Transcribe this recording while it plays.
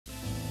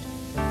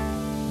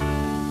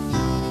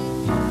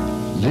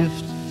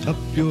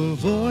up your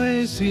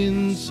voice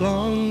in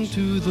song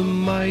to the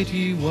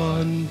Mighty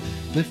One.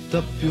 Lift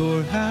up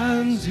your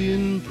hands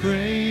in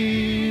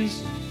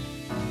praise.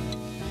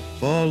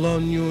 Fall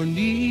on your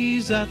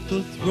knees at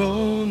the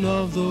throne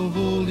of the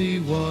Holy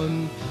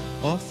One.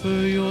 Offer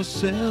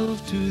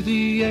yourself to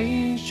the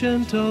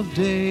Ancient of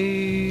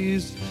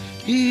Days.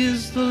 He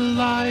is the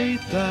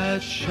light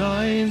that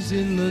shines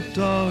in the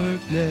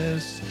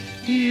darkness.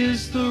 He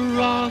is the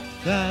rock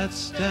that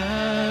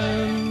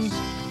stands.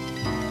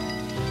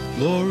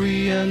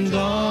 Glory and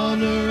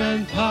honor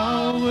and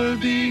power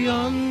be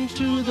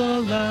unto the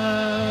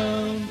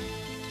Lamb.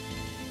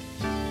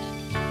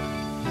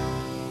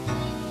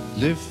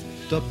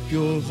 Lift up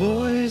your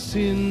voice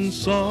in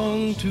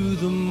song to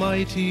the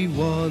Mighty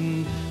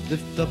One.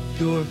 Lift up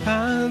your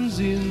hands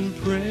in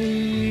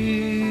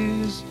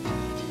praise.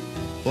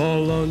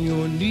 Fall on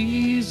your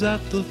knees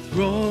at the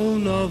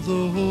throne of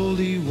the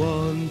Holy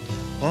One.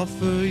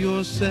 Offer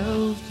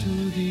yourself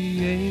to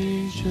the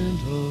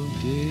Ancient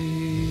of Days.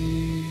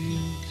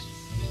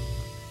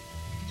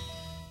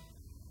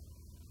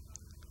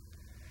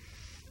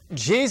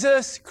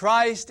 Jesus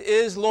Christ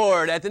is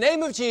Lord. At the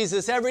name of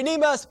Jesus, every knee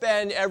must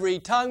bend, every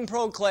tongue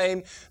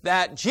proclaim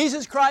that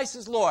Jesus Christ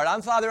is Lord.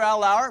 I'm Father Al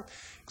Lauer,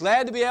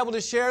 glad to be able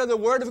to share the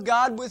Word of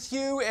God with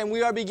you, and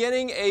we are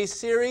beginning a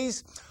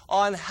series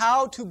on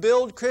how to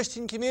build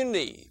Christian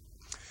community.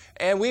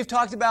 And we've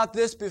talked about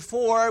this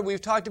before. We've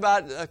talked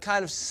about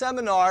kind of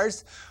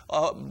seminars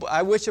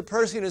by which a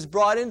person is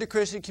brought into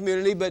Christian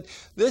community, but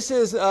this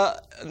is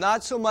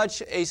not so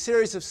much a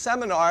series of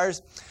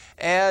seminars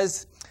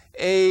as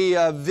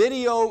a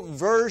video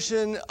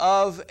version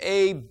of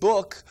a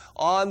book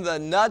on the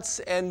nuts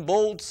and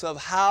bolts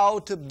of how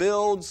to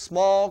build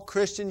small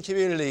Christian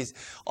communities.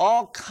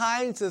 All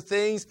kinds of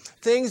things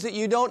that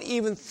you don't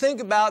even think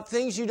about,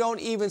 things you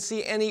don't even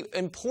see any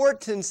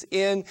importance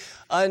in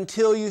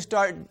until you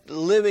start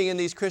living in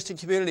these Christian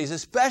communities,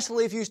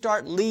 especially if you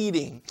start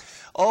leading.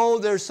 Oh,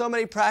 there's so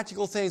many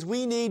practical things.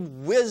 We need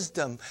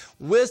wisdom.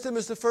 Wisdom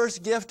is the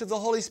first gift of the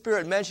Holy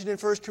Spirit mentioned in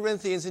 1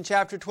 Corinthians in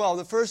chapter 12.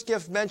 The first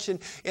gift mentioned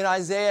in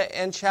Isaiah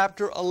and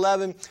chapter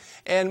 11.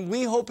 And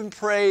we hope and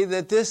pray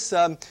that this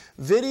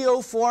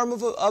video form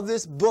of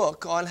this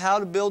book on how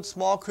to build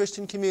small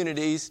Christian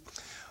communities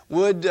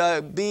would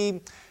be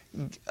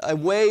a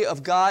way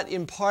of God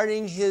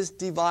imparting His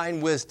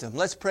divine wisdom.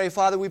 Let's pray.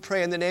 Father, we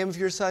pray in the name of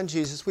your Son,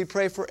 Jesus. We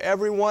pray for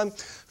everyone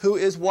who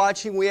is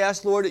watching. We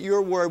ask, Lord, that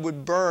your word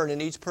would burn in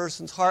each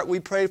person's heart.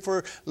 We pray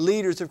for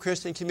leaders of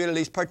Christian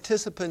communities,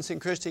 participants in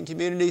Christian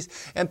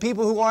communities, and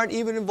people who aren't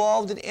even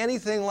involved in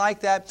anything like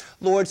that.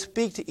 Lord,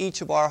 speak to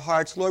each of our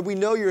hearts. Lord, we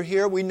know you're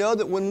here. We know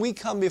that when we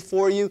come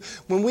before you,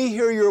 when we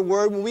hear your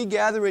word, when we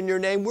gather in your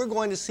name, we're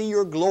going to see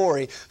your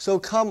glory. So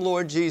come,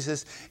 Lord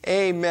Jesus.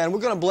 Amen. We're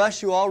going to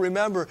bless you all.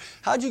 Remember,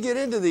 how'd you get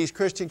into these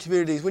Christian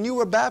communities? When you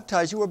were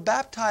baptized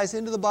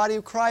into the body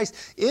of Christ,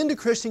 into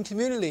Christian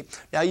community.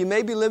 Now, you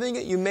may be living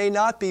it, you may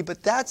not be,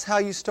 but that's how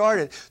you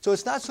started. So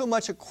it's not so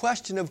much a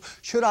question of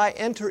should I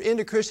enter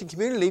into Christian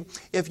community.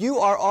 If you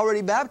are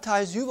already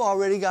baptized, you've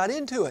already got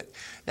into it.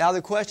 Now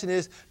the question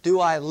is, do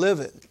I live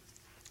it?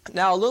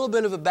 Now a little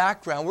bit of a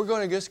background. We're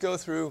going to just go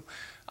through,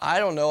 I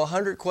don't know,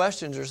 100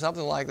 questions or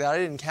something like that. I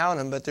didn't count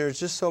them, but there's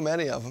just so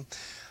many of them.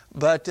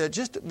 But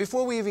just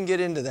before we even get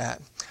into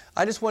that,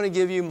 I just want to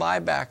give you my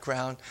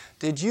background.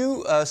 Did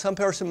you, some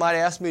person might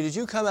ask me, did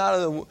you come out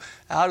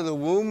of the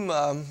womb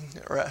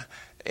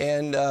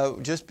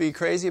and just be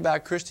crazy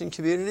about Christian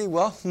community?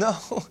 Well, no.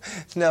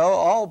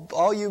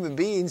 All human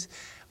beings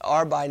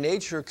are by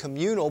nature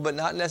communal, but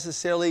not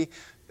necessarily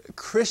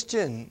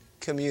Christian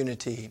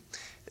community.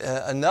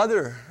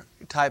 Another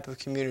type of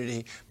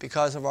community,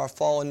 because of our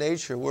fallen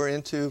nature, we're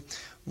into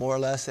more or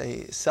less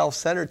a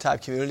self-centered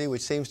type community,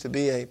 which seems to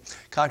be a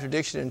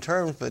contradiction in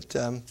terms, but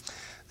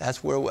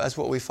that's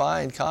what we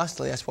find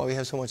constantly. That's why we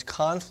have so much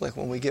conflict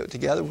when we get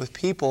together with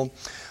people.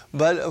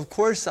 But of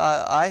course,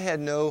 I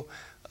had no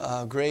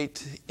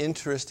great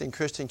interest in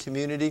Christian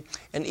community.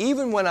 And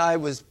even when I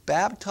was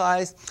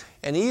baptized,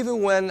 and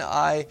even when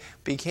I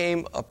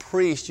became a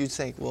priest, you'd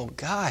think, well,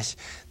 gosh,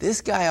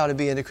 this guy ought to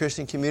be in a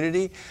Christian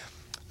community.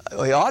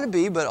 Well, he ought to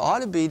be, but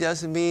ought to be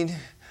doesn't mean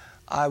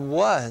I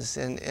was.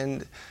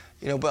 And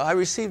you know, but I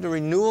received a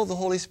renewal of the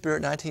Holy Spirit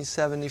in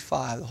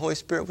 1975. The Holy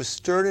Spirit was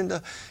stirred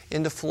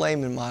into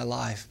flame in my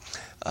life.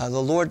 The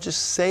Lord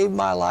just saved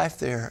my life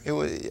there.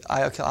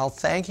 I'll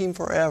thank Him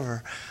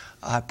forever.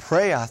 I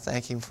pray I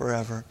thank Him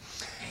forever.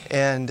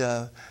 And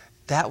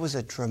that was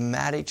a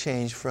dramatic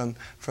change from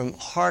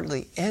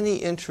hardly any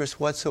interest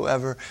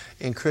whatsoever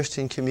in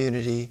Christian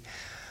community.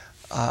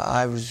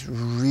 I was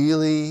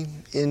really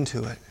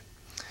into it.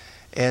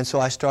 And so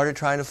I started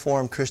trying to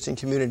form Christian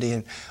community.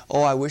 And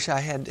oh, I wish I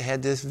had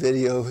this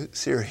video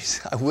series.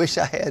 I wish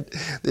I had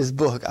this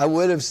book. I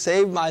would have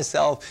saved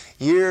myself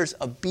years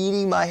of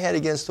beating my head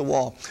against the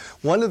wall.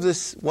 One of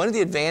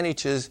the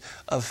advantages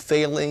of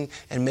failing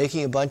and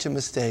making a bunch of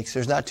mistakes,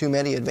 there's not too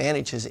many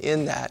advantages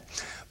in that,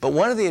 but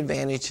one of the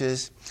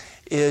advantages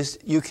is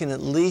you can at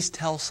least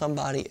tell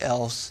somebody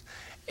else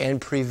and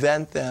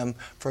prevent them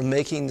from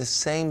making the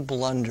same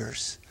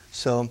blunders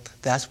So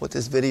that's what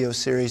this video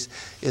series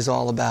is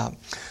all about.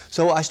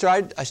 So I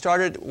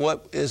started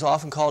what is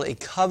often called a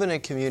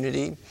covenant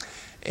community,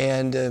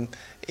 and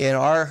in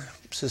our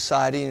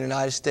society in the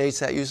United States,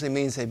 that usually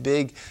means a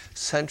big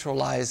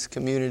centralized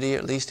community, or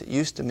at least it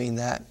used to mean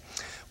that.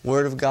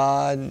 Word of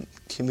God,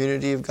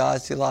 community of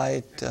God's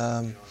delight,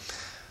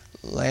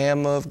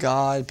 Lamb of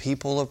God,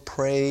 people of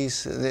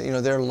praise.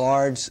 They're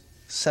large,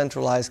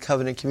 centralized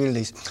covenant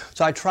communities.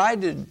 So I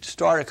tried to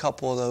start a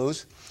couple of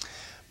those.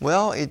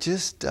 Well, it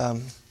just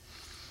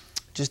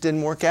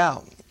didn't work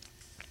out.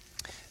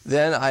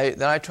 Then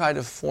I tried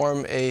to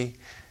form a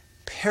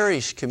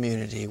parish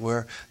community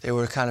where they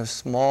were kind of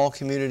small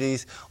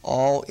communities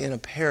all in a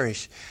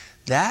parish.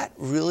 That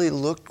really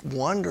looked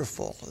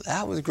wonderful.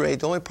 That was great.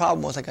 The only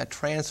problem was I got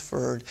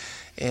transferred,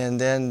 and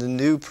then the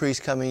new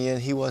priest coming in,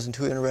 he wasn't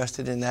too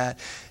interested in that,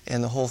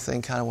 and the whole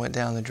thing kind of went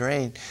down the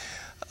drain.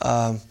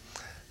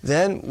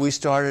 Then we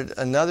started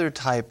another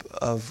type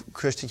of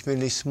Christian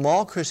community,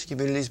 small Christian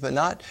communities, but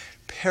not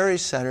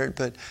parish-centered,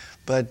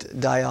 but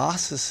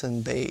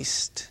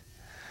diocesan-based.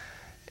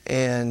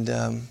 And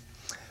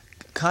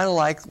kind of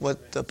like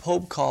what the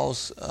Pope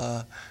calls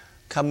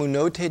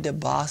Communauté de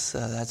Base,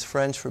 that's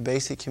French for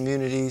basic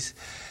communities.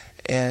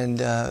 And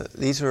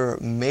these are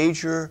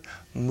major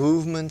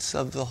movements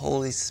of the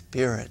Holy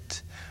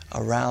Spirit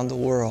around the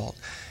world.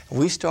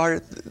 We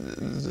started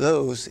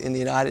those in the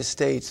United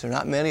States. There are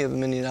not many of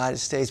them in the United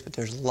States, but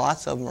there's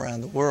lots of them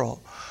around the world.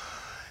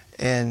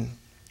 And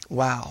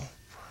wow,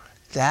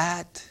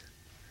 that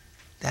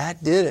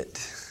did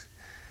it.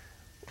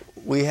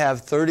 We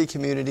have 30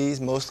 communities,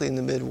 mostly in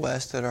the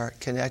Midwest, that are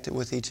connected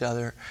with each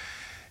other.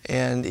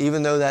 And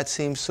even though that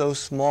seems so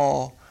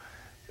small,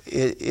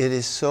 it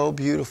is so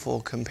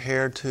beautiful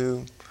compared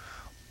to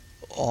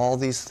all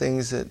these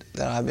things that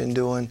I've been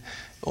doing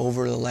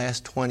over the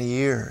last 20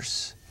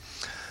 years.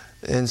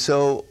 And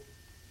so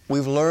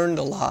we've learned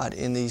a lot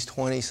in these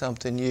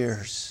 20-something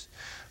years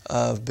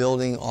of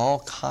building all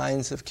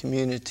kinds of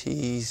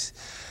communities,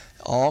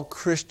 all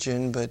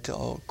Christian, but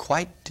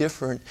quite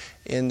different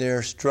in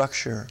their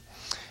structure.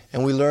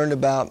 And we learned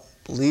about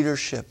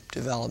leadership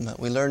development.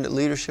 We learned that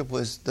leadership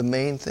was the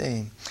main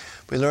thing.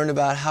 We learned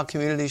about how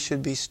communities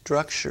should be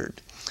structured.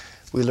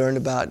 We learned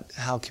about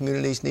how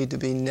communities need to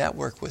be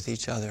networked with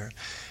each other.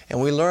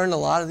 And we learned a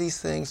lot of these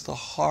things the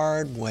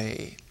hard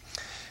way.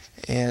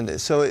 And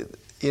so,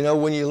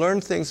 when you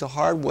learn things the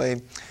hard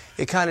way,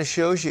 it kind of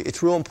shows you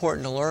it's real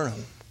important to learn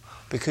them,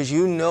 because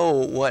you know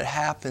what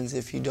happens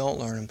if you don't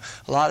learn them.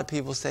 A lot of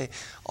people say,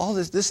 all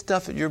this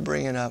stuff that you're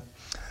bringing up,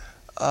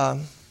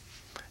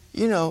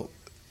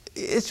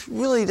 it's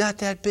really not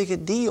that big a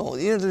deal.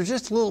 They're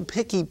just little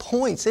picky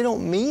points. They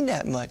don't mean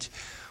that much.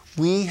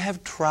 We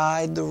have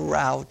tried the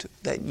route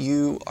that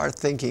you are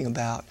thinking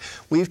about.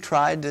 We've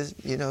tried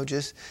to,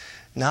 just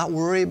not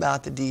worry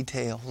about the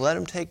detail. Let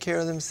them take care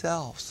of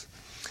themselves.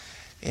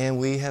 And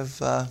we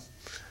have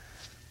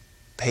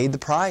paid the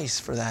price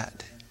for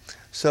that.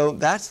 So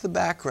that's the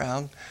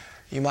background.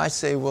 You might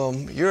say, well,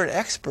 you're an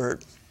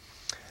expert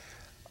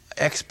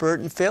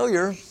in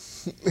failure.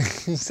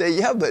 You say,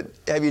 yeah, but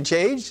have you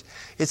changed?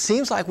 It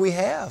seems like we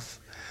have.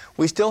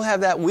 We still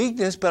have that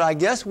weakness, but I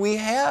guess we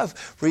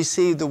have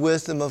received the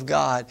wisdom of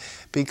God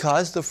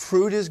because the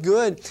fruit is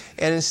good.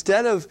 And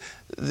instead of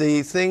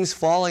the things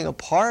falling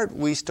apart,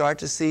 we start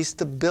to see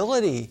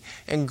stability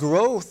and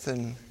growth.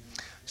 And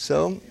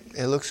so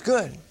it looks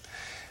good.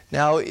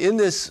 Now, in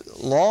this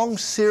long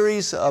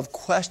series of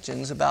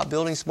questions about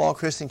building small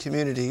Christian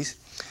communities,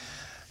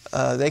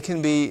 they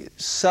can be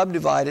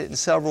subdivided in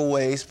several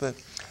ways, but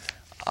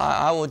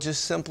I will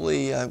just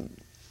simply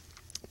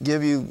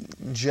give you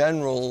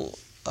general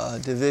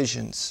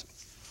divisions.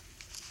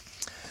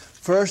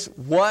 First,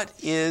 what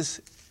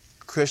is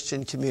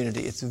Christian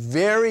community? It's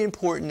very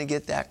important to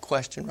get that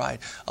question right.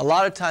 A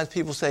lot of times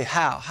people say,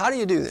 how? How do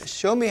you do this?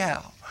 Show me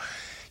how.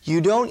 You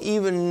don't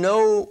even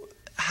know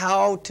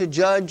how to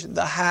judge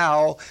the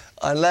how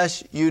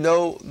unless you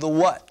know the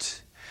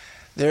what.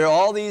 There are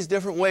all these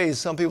different ways.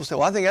 Some people say,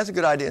 well, I think that's a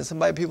good idea.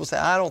 And people say,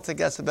 I don't think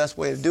that's the best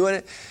way of doing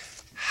it.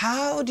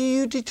 How do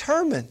you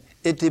determine?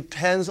 It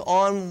depends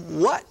on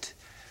what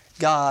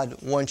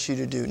God wants you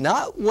to do.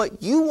 Not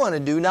what you want to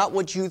do, not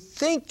what you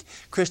think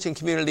Christian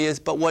community is,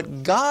 but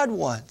what God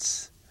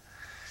wants.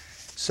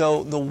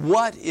 So the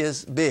what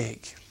is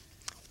big.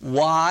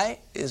 Why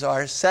is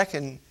our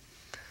second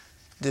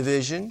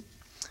division.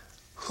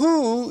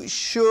 Who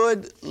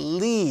should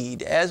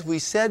lead? As we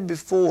said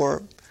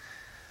before,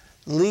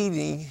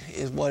 leading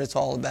is what it's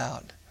all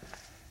about.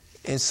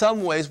 In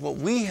some ways, what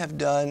we have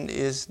done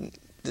is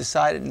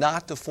decided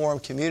not to form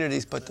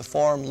communities, but to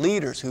form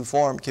leaders who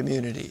form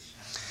communities.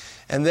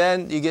 And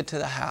then you get to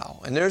the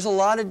how. And there's a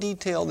lot of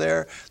detail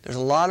there. There's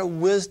a lot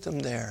of wisdom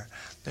there.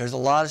 There's a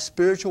lot of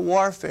spiritual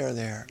warfare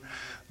there.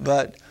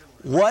 But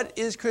what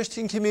is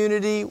Christian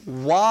community?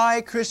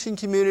 Why Christian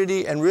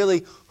community? And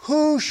really,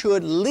 who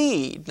should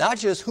lead? Not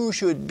just who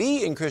should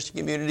be in Christian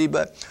community,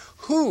 but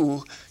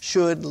who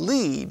should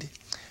lead?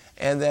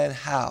 And then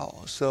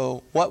how.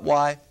 So what,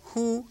 why,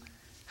 who,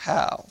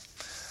 how.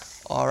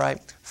 All right.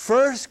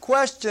 First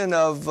question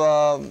of,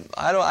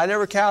 I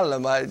never counted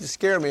them. It just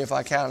scared me if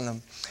I counted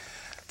them.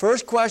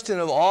 First question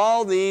of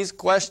all these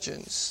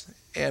questions,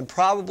 and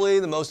probably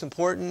the most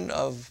important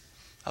of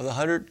the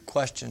 100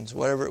 questions,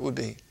 whatever it would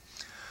be.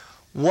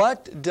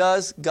 What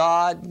does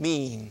God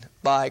mean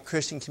by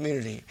Christian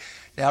community?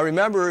 Now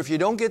remember, if you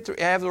don't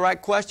have the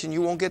right question,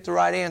 you won't get the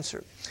right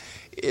answer.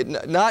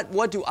 Not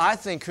what do I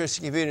think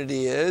Christian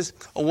community is,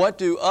 or what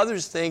do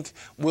others think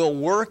will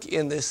work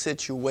in this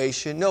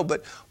situation. No,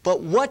 but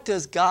what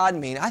does God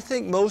mean? I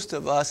think most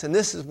of us, and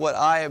this is what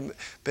I have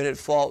been at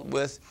fault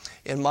with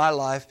in my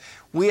life,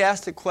 we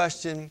ask the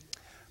question,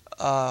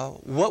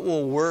 what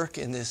will work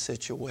in this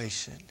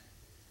situation?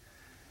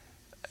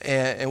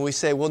 And we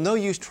say, well, no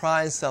use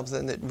trying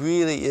something that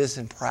really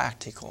isn't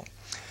practical.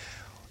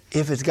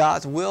 If it's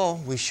God's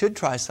will, we should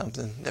try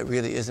something that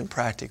really isn't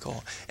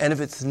practical. And if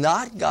it's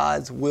not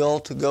God's will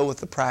to go with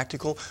the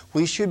practical,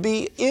 we should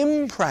be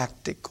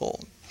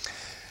impractical.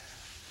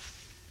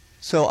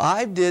 So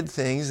I did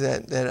things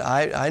that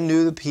I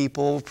knew the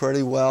people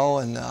pretty well,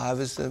 and I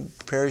was a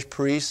parish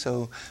priest,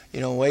 so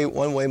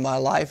one way my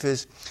life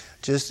is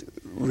just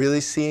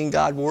really seeing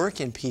God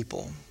work in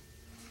people.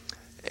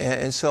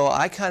 And so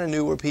I kind of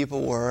knew where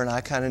people were, and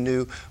I kind of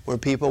knew where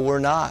people were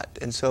not.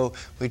 And so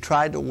we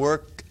tried to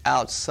work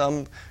out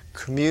some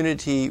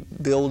community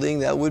building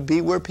that would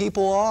be where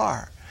people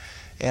are.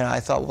 And I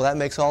thought, well, that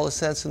makes all the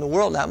sense in the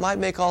world. That might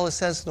make all the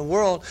sense in the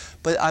world,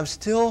 but I'm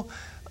still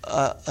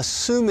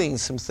assuming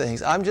some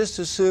things. I'm just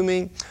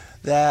assuming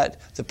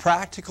that the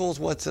practical is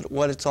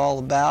what it's all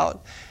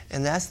about,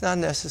 and that's not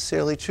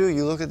necessarily true.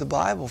 You look at the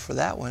Bible for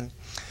that one.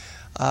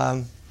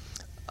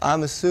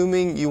 I'm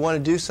assuming you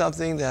want to do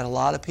something that a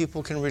lot of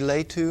people can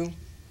relate to.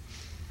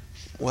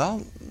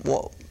 Well,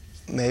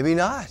 maybe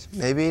not.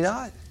 Maybe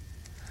not.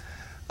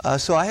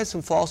 So I had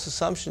some false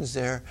assumptions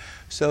there.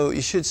 So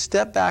you should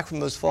step back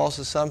from those false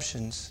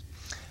assumptions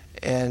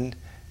and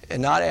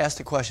not ask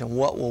the question,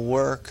 what will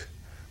work,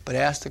 but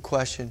ask the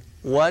question,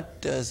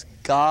 what does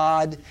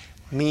God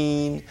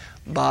mean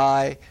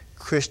by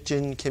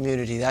Christian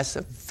community? That's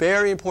a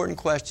very important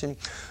question.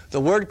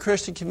 The word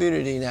Christian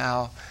community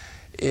now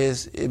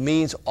it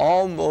means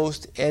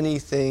almost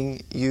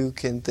anything you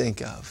can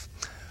think of.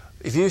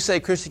 If you say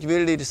Christian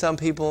community to some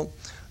people,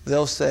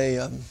 they'll say,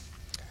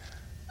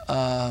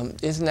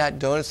 isn't that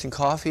donuts and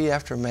coffee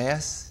after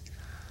Mass?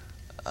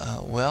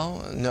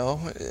 Well, no,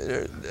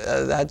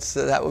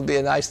 that would be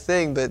a nice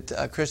thing, but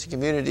Christian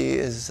community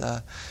is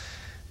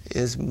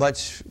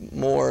much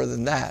more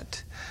than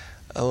that.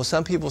 Well,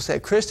 some people say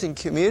Christian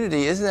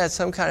community, isn't that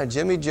some kind of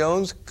Jimmy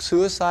Jones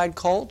suicide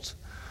cult?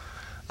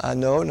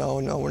 No,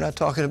 we're not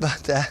talking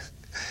about that.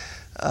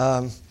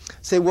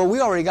 Say, well, we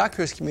already got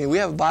Christian community. We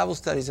have Bible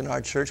studies in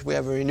our church. We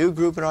have a Renew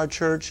group in our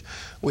church.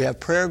 We have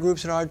prayer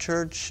groups in our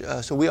church.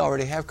 So we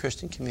already have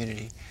Christian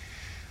community.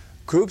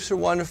 Groups are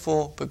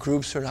wonderful, but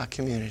groups are not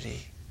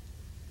community.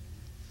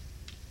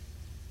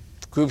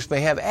 Groups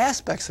may have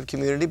aspects of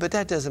community, but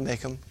that doesn't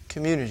make them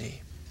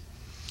community.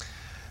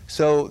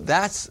 So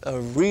that's a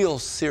real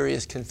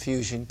serious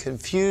confusion,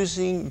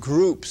 confusing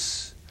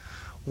groups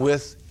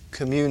with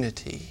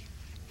community.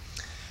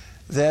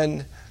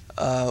 Then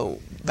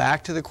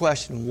back to the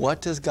question,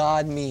 what does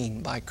God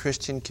mean by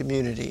Christian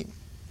community?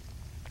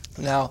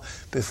 Now,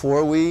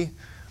 before we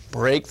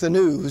break the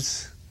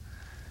news,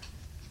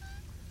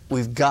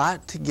 we've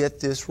got to get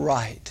this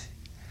right.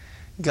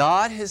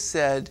 God has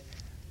said,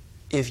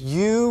 if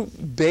you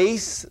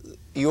base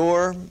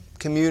your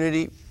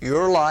community,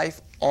 your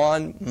life,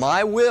 on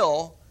my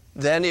will,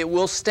 then it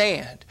will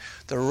stand.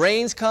 The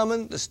rain's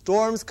coming, the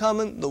storm's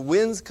coming, the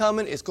wind's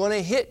coming. It's going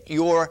to hit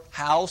your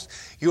house,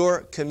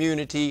 your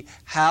community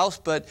house,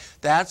 but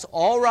that's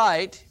all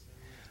right.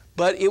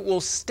 But it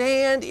will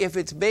stand if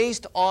it's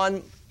based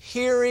on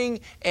hearing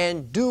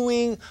and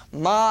doing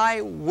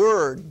my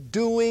word,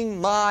 doing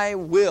my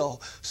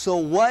will. So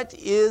what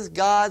is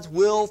God's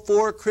will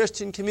for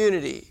Christian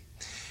community?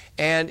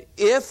 And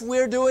if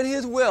we're doing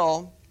His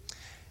will,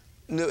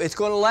 it's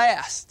going to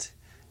last.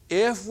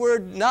 If we're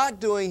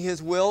not doing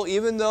His will,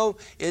 even though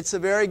it's a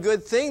very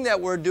good thing that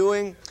we're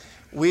doing,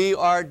 we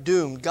are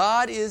doomed.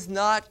 God is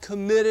not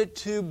committed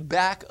to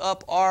back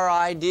up our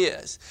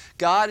ideas.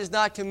 God is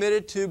not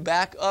committed to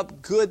back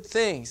up good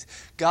things.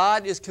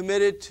 God is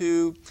committed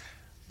to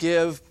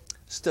give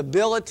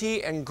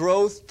stability and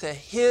growth to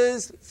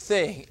His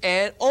thing,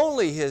 and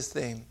only His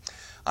thing.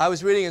 I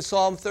was reading in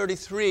Psalm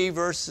 33,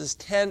 verses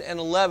 10 and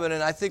 11,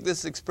 and I think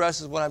this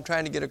expresses what I'm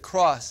trying to get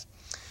across.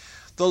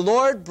 The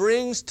Lord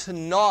brings to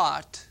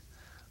naught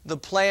the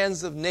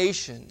plans of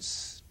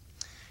nations.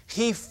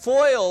 He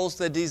foils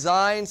the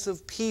designs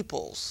of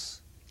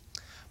peoples.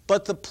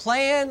 But the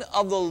plan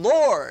of the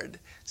Lord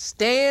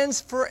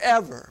stands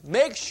forever.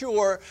 Make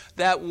sure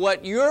that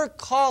what you're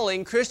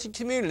calling Christian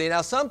community,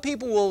 now some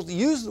people will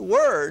use the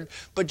word,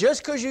 but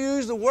just because you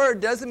use the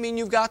word doesn't mean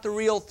you've got the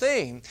real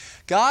thing.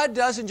 God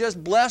doesn't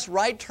just bless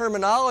right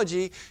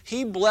terminology,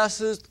 He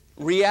blesses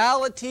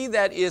reality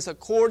that is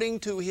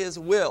according to His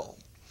will.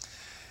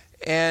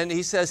 And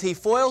He says He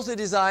foils the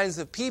designs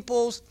of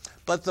peoples,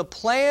 But the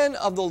plan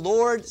of the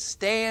Lord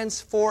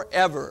stands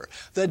forever,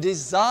 the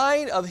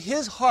design of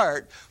His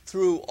heart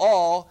through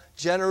all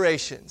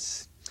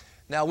generations.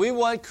 Now, we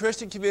want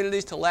Christian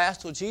communities to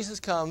last till Jesus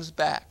comes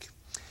back.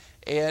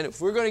 And if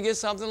we're going to get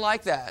something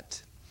like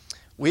that,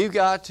 we've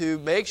got to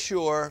make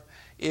sure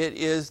it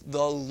is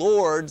the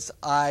Lord's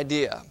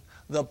idea.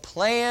 The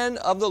plan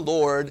of the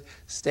Lord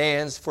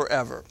stands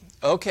forever.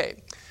 Okay,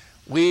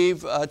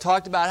 we've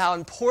talked about how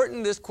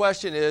important this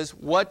question is.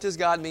 What does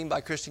God mean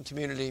by Christian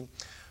community?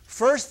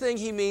 First thing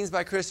He means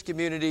by Christian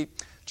community,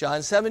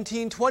 John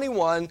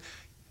 17:21,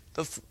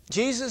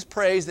 Jesus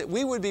prays that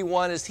we would be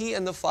one as He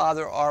and the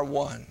Father are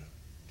one.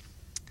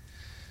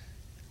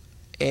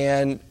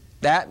 And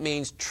that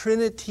means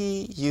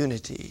Trinity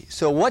unity.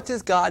 So what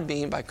does God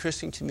mean by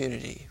Christian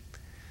community?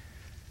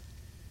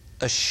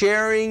 A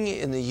sharing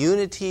in the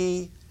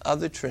unity of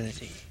the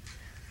Trinity.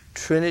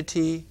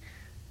 Trinity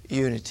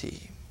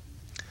unity.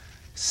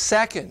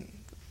 Second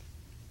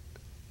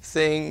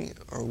thing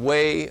or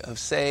way of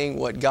saying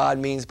what God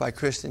means by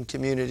Christian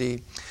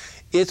community,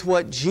 it's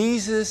what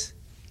Jesus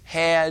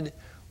had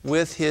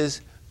with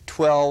His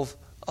 12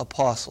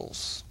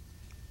 apostles.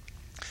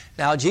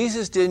 Now,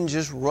 Jesus didn't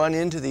just run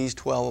into these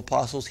 12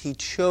 apostles. He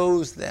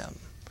chose them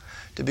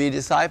to be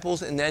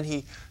disciples, and then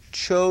He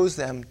chose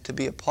them to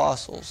be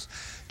apostles.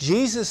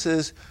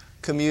 Jesus'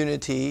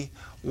 community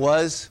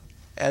was,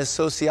 as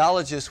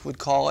sociologists would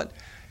call it,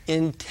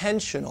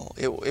 intentional.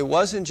 It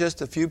wasn't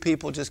just a few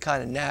people just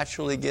kind of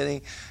naturally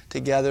getting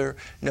together.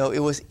 No, it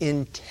was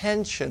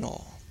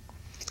intentional.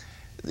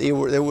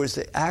 There was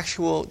the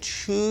actual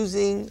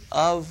choosing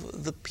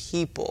of the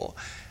people.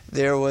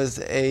 There was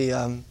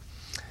a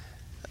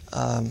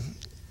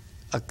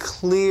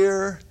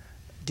clear,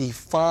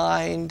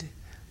 defined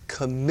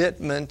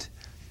commitment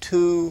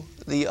to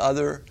the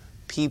other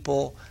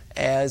people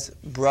as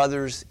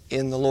brothers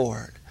in the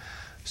Lord.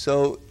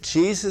 So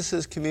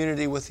Jesus'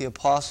 community with the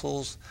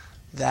apostles,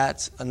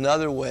 that's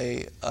another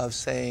way of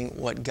saying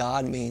what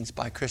God means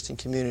by Christian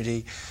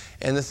community.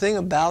 And the thing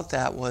about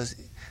that was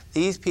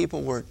these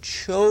people were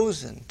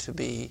chosen to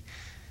be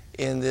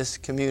in this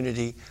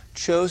community,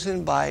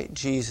 chosen by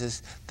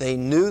Jesus. They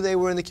knew they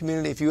were in the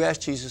community. If you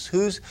ask Jesus,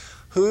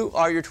 who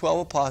are your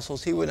 12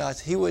 apostles, he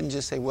wouldn't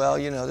just say, well,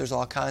 you know, there's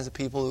all kinds of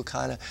people who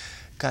kind of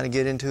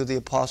get into the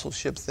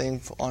apostleship thing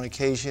on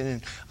occasion,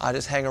 and I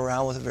just hang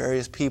around with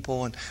various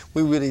people, and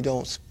we really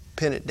don't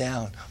pin it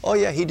down. Oh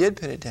yeah, He did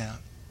pin it down.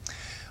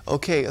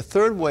 Okay, a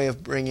third way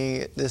of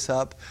bringing this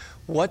up,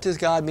 what does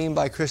God mean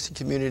by Christian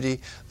community?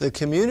 The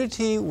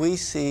community we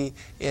see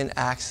in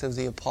Acts of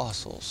the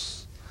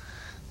Apostles.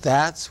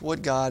 That's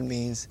what God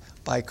means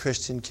by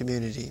Christian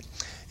community.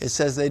 It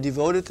says they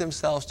devoted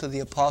themselves to the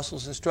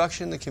apostles'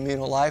 instruction, the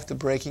communal life, the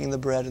breaking of the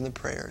bread, and the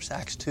prayers.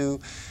 Acts 2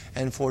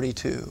 and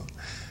 42.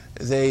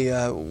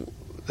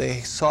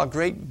 They saw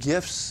great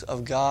gifts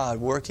of God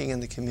working in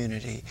the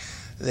community.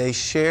 They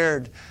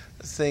shared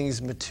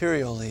things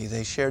materially.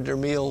 They shared their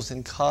meals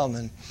in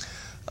common.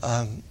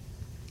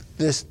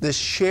 This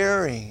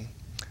sharing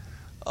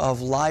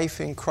of life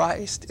in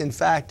Christ. In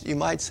fact, you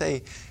might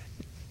say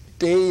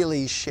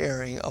daily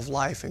sharing of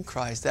life in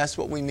Christ. That's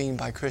what we mean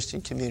by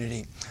Christian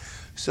community.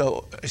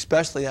 So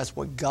especially that's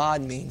what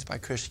God means by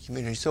Christian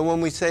community. So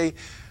when we say,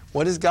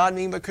 what does God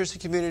mean by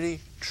Christian community?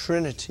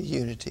 Trinity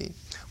unity.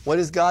 What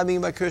does God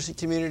mean by Christian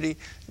community?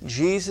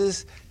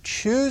 Jesus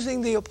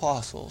choosing the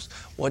apostles.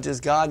 What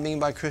does God mean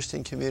by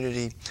Christian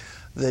community?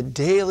 The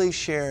daily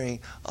sharing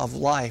of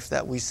life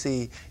that we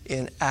see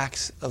in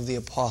Acts of the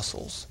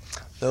Apostles.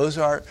 Those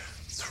are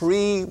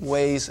three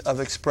ways of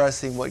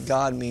expressing what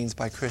God means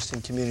by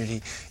Christian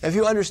community. If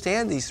you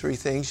understand these three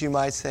things, you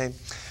might say,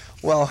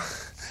 well,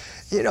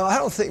 you know, I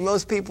don't think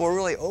most people are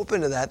really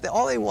open to that.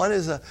 All they want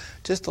is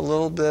just a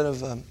little bit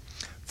of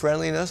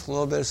friendliness, a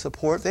little bit of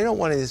support. They don't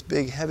want any of this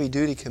big,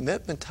 heavy-duty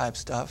commitment type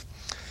stuff.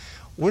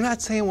 We're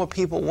not saying what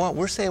people want.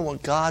 We're saying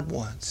what God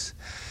wants.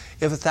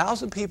 If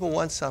 1,000 people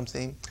want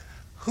something,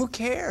 who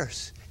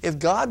cares? If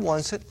God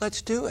wants it,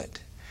 let's do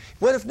it.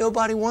 What if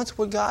nobody wants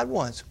what God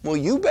wants? Well,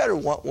 you better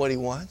want what He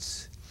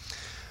wants.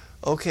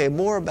 Okay,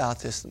 more about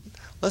this.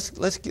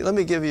 Let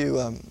me give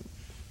you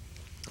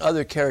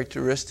other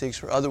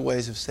characteristics or other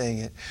ways of saying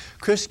it.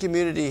 Christian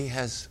community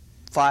has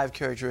 5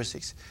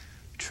 characteristics.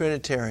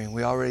 Trinitarian,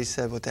 we already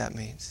said what that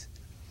means.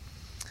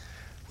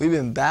 We've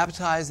been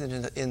baptized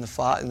in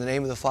the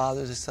name of the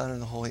Father, the Son,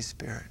 and the Holy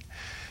Spirit.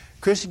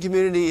 Christian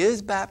community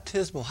is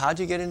baptismal. How'd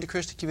you get into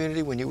Christian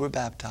community? When you were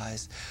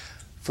baptized.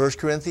 1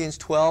 Corinthians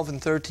 12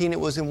 and 13, it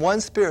was in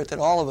one Spirit that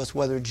all of us,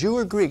 whether Jew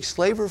or Greek,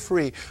 slave or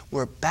free,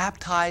 were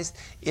baptized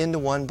into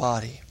one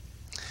body.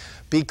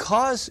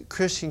 Because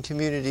Christian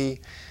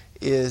community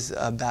is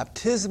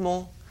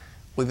baptismal,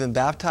 we've been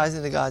baptized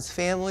into God's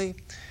family,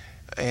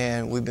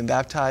 and we've been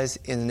baptized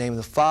in the name of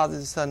the Father,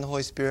 the Son, and the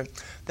Holy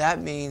Spirit.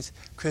 That means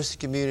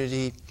Christian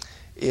community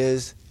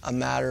is a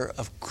matter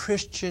of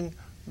Christian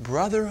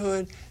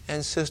brotherhood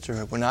and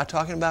sisterhood. We're not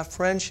talking about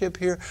friendship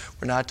here.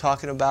 We're not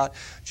talking about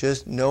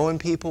just knowing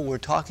people. We're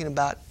talking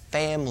about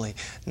family.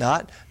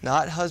 Not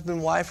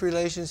husband-wife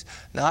relations,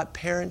 not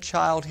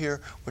parent-child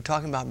here. We're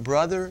talking about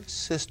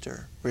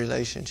brother-sister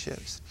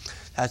relationships.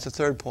 That's the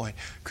third point.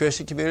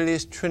 Christian community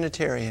is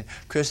Trinitarian.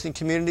 Christian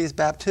community is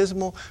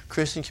baptismal.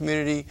 Christian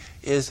community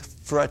is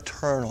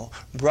fraternal,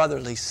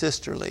 brotherly,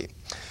 sisterly.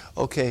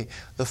 Okay,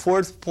 the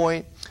fourth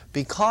point,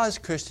 because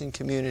Christian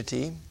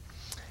community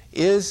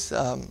is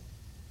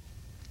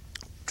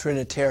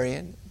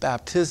Trinitarian,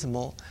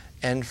 baptismal,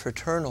 and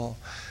fraternal,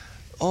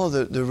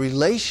 the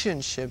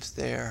relationships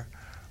there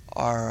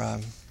are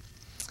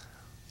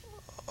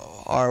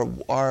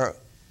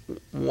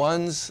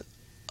ones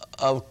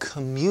of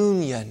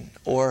communion,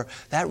 or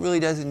that really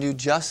doesn't do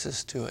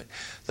justice to it.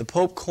 The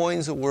Pope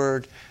coins a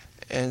word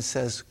and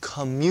says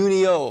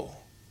communio,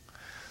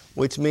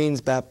 which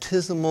means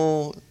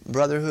baptismal,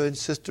 brotherhood,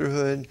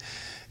 sisterhood,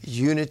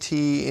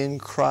 unity in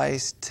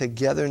Christ,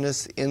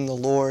 togetherness in the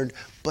Lord,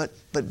 but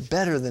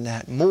better than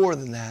that, more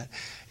than that,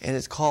 and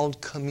it's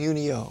called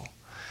communio.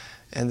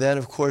 And then,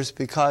 of course,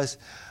 because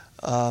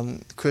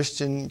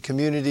Christian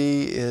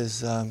community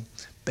is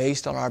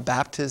based on our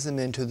baptism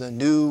into the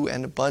new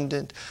and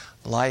abundant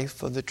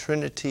life of the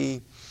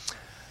Trinity,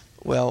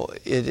 well,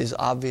 it is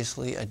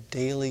obviously a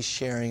daily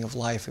sharing of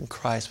life in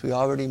Christ. We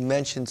already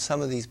mentioned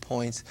some of these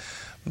points,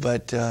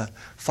 but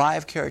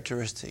 5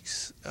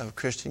 characteristics of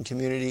Christian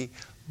community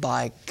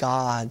by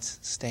God's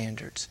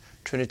standards.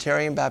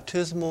 Trinitarian,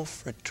 baptismal,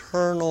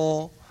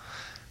 fraternal,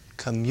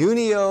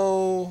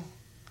 communio.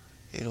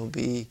 It'll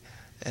be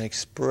an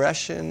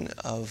expression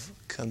of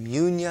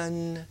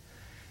communion,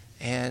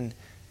 and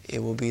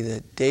it will be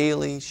the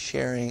daily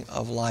sharing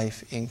of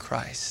life in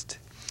Christ.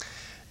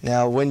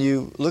 Now, when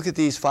you look at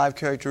these 5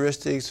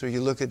 characteristics, or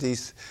you look at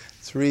these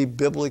 3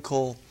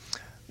 biblical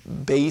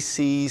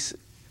bases,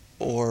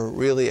 or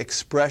really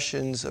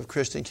expressions of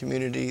Christian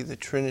community, the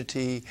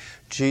Trinity,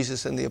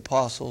 Jesus and the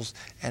Apostles,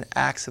 and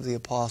Acts of the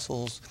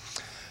Apostles,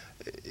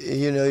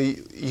 you know,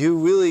 you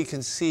really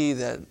can see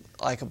that,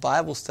 like, a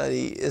Bible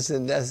study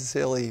isn't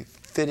necessarily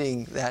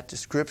fitting that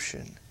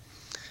description.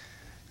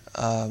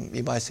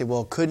 You might say,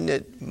 well, couldn't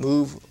it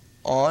move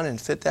on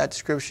and fit that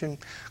description?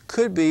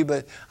 Could be,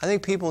 but I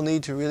think people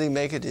need to really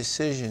make a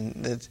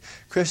decision that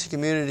Christian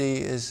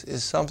community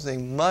is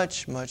something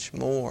much, much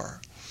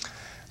more.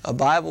 A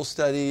Bible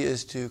study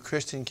is to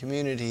Christian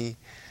community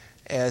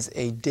as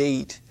a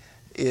date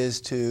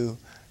is to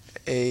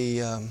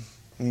a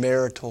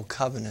marital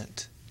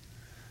covenant.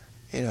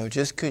 You know,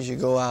 just because you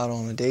go out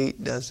on a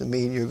date doesn't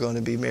mean you're going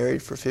to be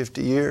married for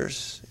 50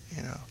 years,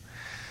 you know.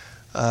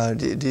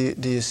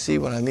 Do you see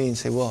what I mean?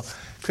 Say, well,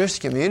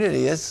 Christian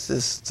community, it's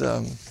just,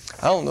 I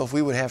don't know if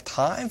we would have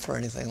time for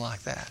anything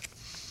like that.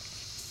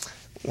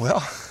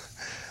 Well,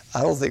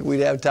 I don't think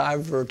we'd have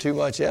time for too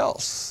much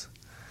else.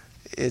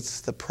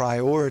 It's the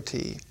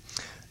priority.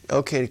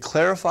 Okay, to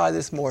clarify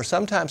this more,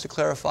 sometimes to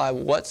clarify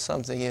what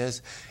something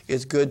is,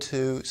 it's good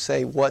to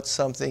say what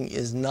something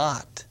is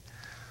not.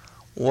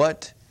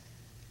 What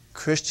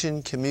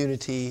Christian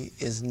community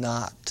is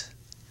not.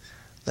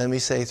 Let me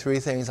say 3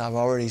 things. I've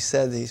already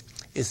said these.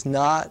 It's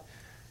not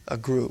a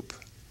group.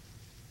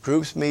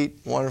 Groups meet,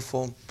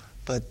 wonderful,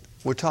 but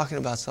we're talking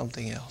about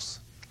something else.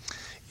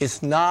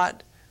 It's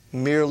not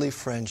merely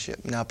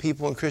friendship. Now,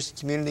 people in Christian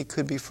community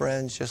could be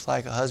friends, just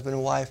like a husband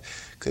and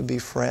wife could be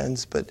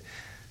friends, but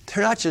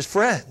they're not just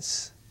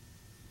friends.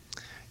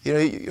 You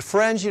know,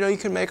 friends, you know, you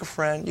can make a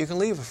friend, you can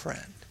leave a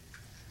friend.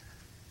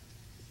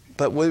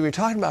 But when we're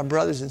talking about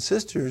brothers and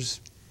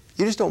sisters,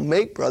 you just don't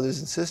make brothers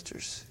and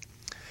sisters.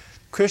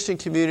 Christian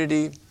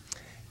community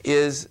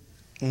is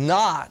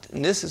not,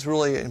 and this is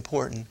really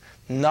important,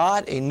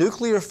 not a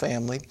nuclear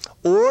family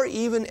or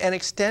even an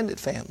extended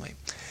family.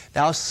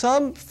 Now,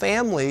 some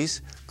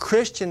families,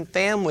 Christian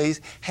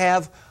families,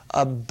 have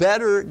a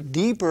better,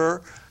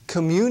 deeper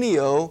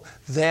communio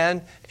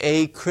than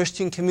a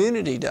Christian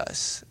community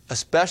does,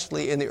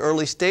 especially in the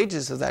early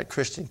stages of that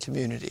Christian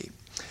community.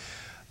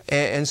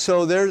 And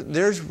so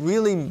there's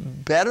really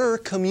better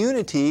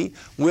community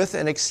with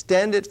an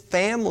extended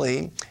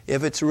family,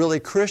 if it's really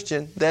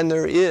Christian, than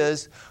there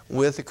is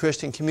with a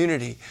Christian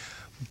community.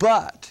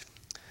 But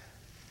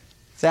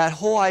that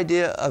whole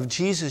idea of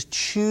Jesus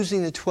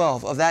choosing the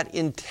 12, of that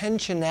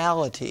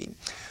intentionality.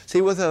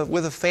 See, with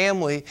a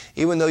family,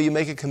 even though you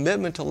make a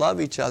commitment to love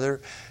each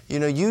other, you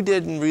know, you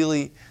didn't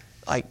really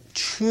like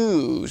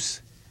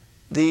choose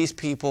these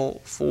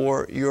people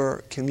for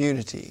your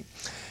community.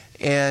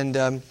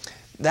 And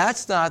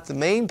that's not the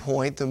main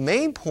point. The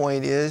main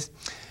point is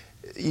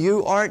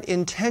you aren't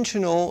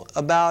intentional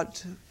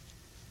about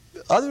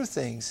other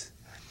things.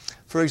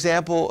 For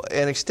example,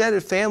 an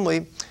extended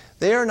family,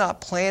 they are not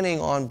planning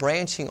on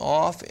branching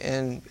off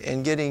and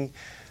getting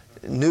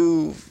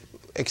new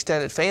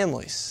extended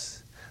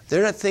families.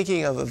 They're not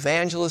thinking of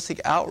evangelistic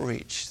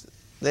outreach.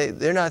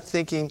 They're not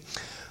thinking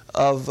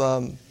of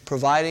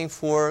providing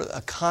for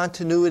a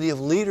continuity of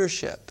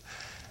leadership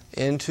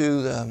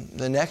into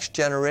the next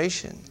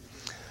generation.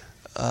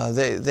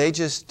 They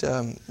just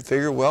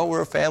figure, well,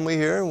 we're a family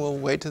here, and we'll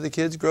wait till the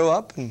kids grow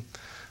up, and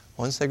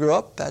Once they grow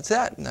up, that's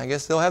it. And I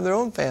guess they'll have their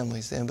own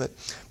families then. But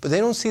they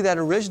don't see that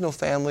original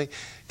family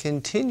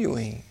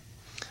continuing.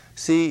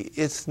 See,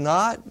 there's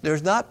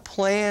not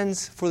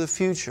plans for the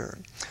future.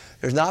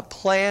 There's not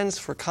plans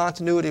for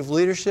continuity of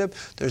leadership.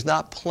 There's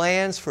not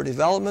plans for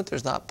development.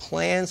 There's not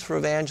plans for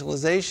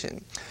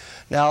evangelization.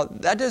 Now,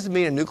 that doesn't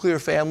mean a nuclear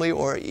family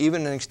or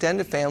even an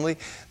extended family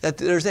that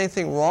there's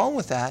anything wrong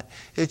with that.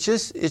 It's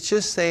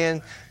just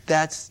saying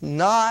that's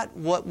not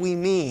what we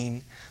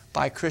mean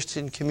by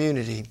Christian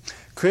community.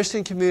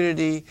 Christian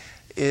community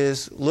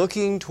is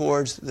looking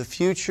towards the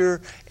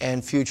future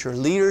and future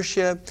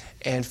leadership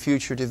and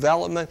future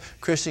development.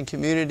 Christian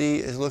community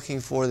is looking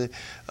for the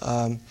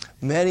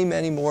many,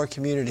 many more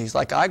communities.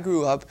 Like I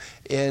grew up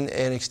in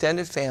an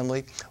extended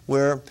family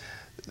where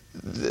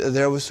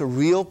there was a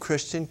real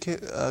Christian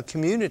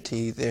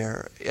community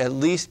there. At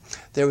least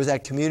there was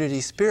that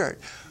community spirit.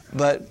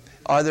 But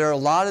are there a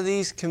lot of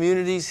these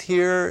communities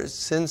here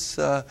since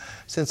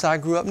I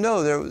grew up?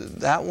 No,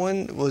 that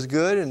one was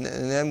good, and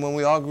then when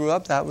we all grew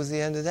up, that was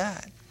the end of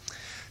that.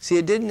 See,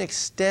 it didn't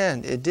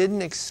extend, it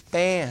didn't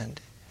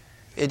expand,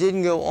 it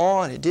didn't go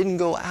on, it didn't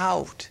go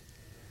out.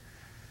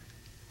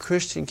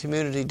 Christian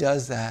community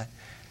does that,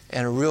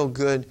 and a real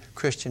good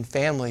Christian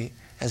family,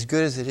 as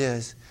good as it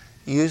is,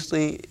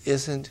 usually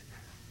isn't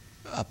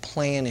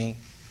planning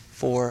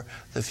for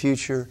the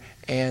future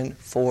and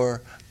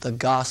for the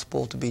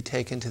gospel to be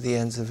taken to the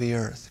ends of the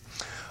earth.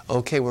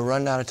 Okay, we're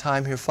running out of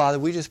time here. Father,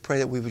 we just pray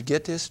that we would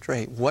get this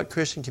straight, what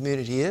Christian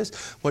community is,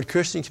 what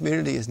Christian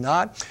community is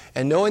not,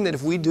 and knowing that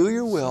if we do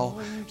your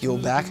will, you'll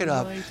back it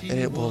up, and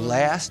it will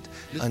last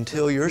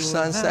until your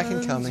Son's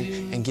second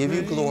coming and give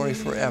you glory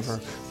forever.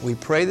 We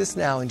pray this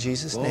now in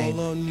Jesus' name.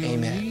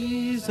 Amen.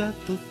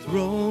 At the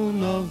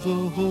throne of the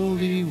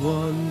Holy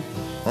One,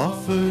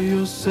 offer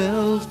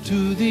yourself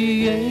to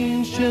the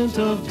Ancient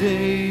of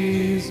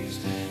Days.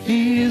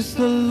 He is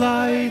the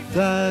light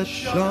that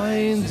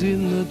shines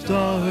in the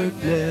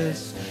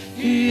darkness.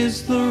 He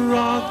is the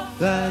rock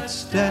that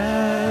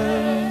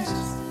stands.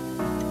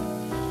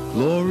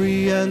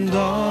 Glory and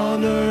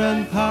honor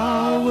and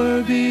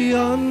power be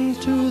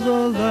unto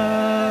the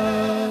Lamb.